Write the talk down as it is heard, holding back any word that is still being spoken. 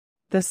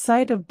The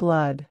sight of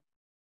blood.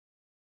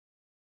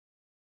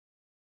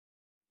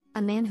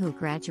 A man who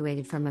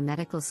graduated from a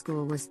medical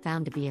school was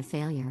found to be a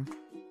failure.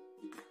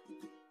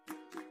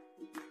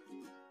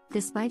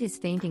 Despite his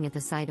fainting at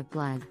the sight of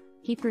blood,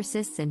 he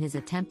persists in his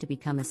attempt to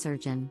become a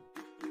surgeon.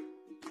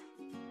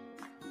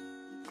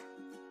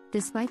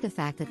 Despite the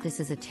fact that this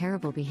is a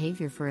terrible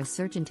behavior for a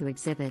surgeon to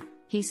exhibit,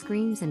 he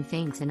screams and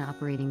faints in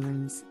operating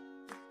rooms.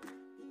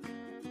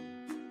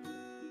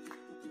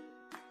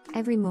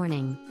 Every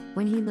morning,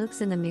 when he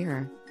looks in the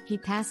mirror, he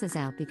passes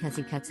out because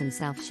he cuts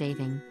himself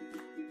shaving.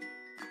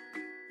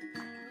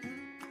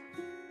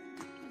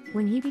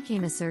 When he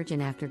became a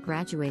surgeon after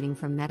graduating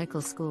from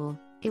medical school,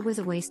 it was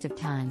a waste of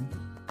time.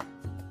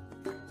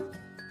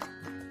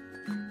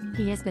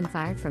 He has been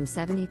fired from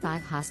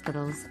 75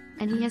 hospitals,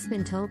 and he has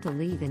been told to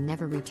leave and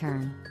never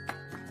return.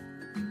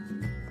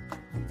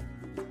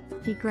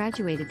 He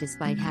graduated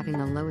despite having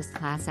the lowest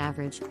class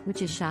average,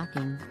 which is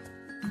shocking.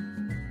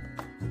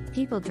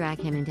 People drag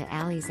him into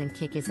alleys and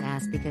kick his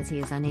ass because he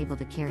is unable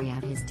to carry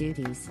out his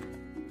duties.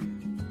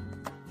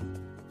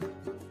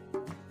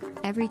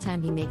 Every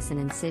time he makes an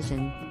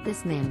incision,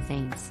 this man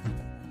faints.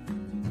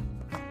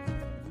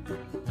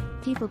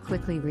 People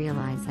quickly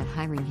realize that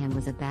hiring him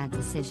was a bad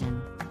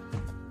decision.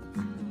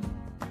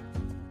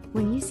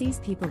 When he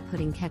sees people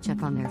putting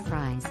ketchup on their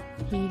fries,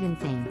 he even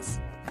faints.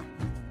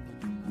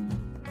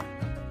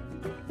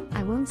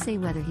 I won't say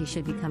whether he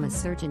should become a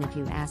surgeon if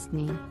you ask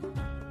me.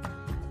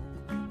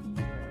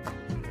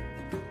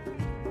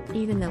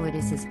 Even though it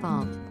is his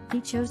fault,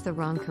 he chose the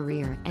wrong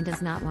career and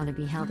does not want to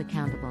be held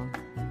accountable.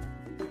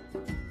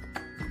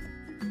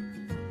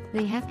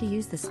 They have to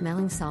use the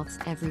smelling salts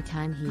every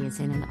time he is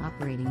in an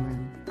operating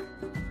room.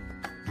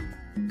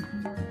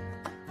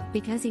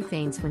 Because he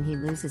faints when he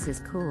loses his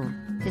cool,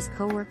 his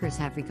co-workers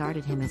have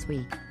regarded him as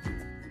weak.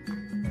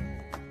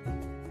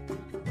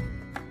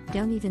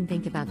 Don't even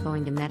think about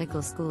going to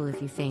medical school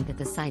if you faint at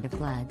the sight of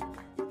blood.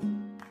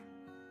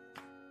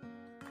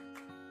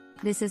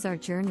 This is our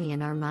journey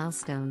and our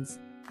milestones.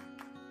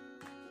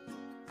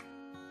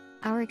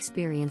 Our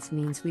experience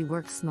means we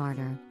work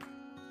smarter.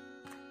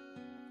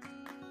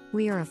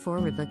 We are a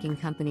forward-looking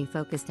company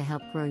focused to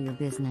help grow your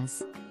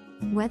business.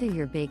 Whether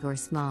you're big or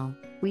small,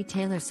 we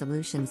tailor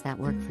solutions that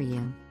work for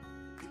you.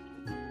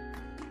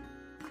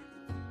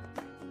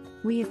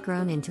 We have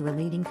grown into a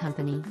leading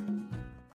company.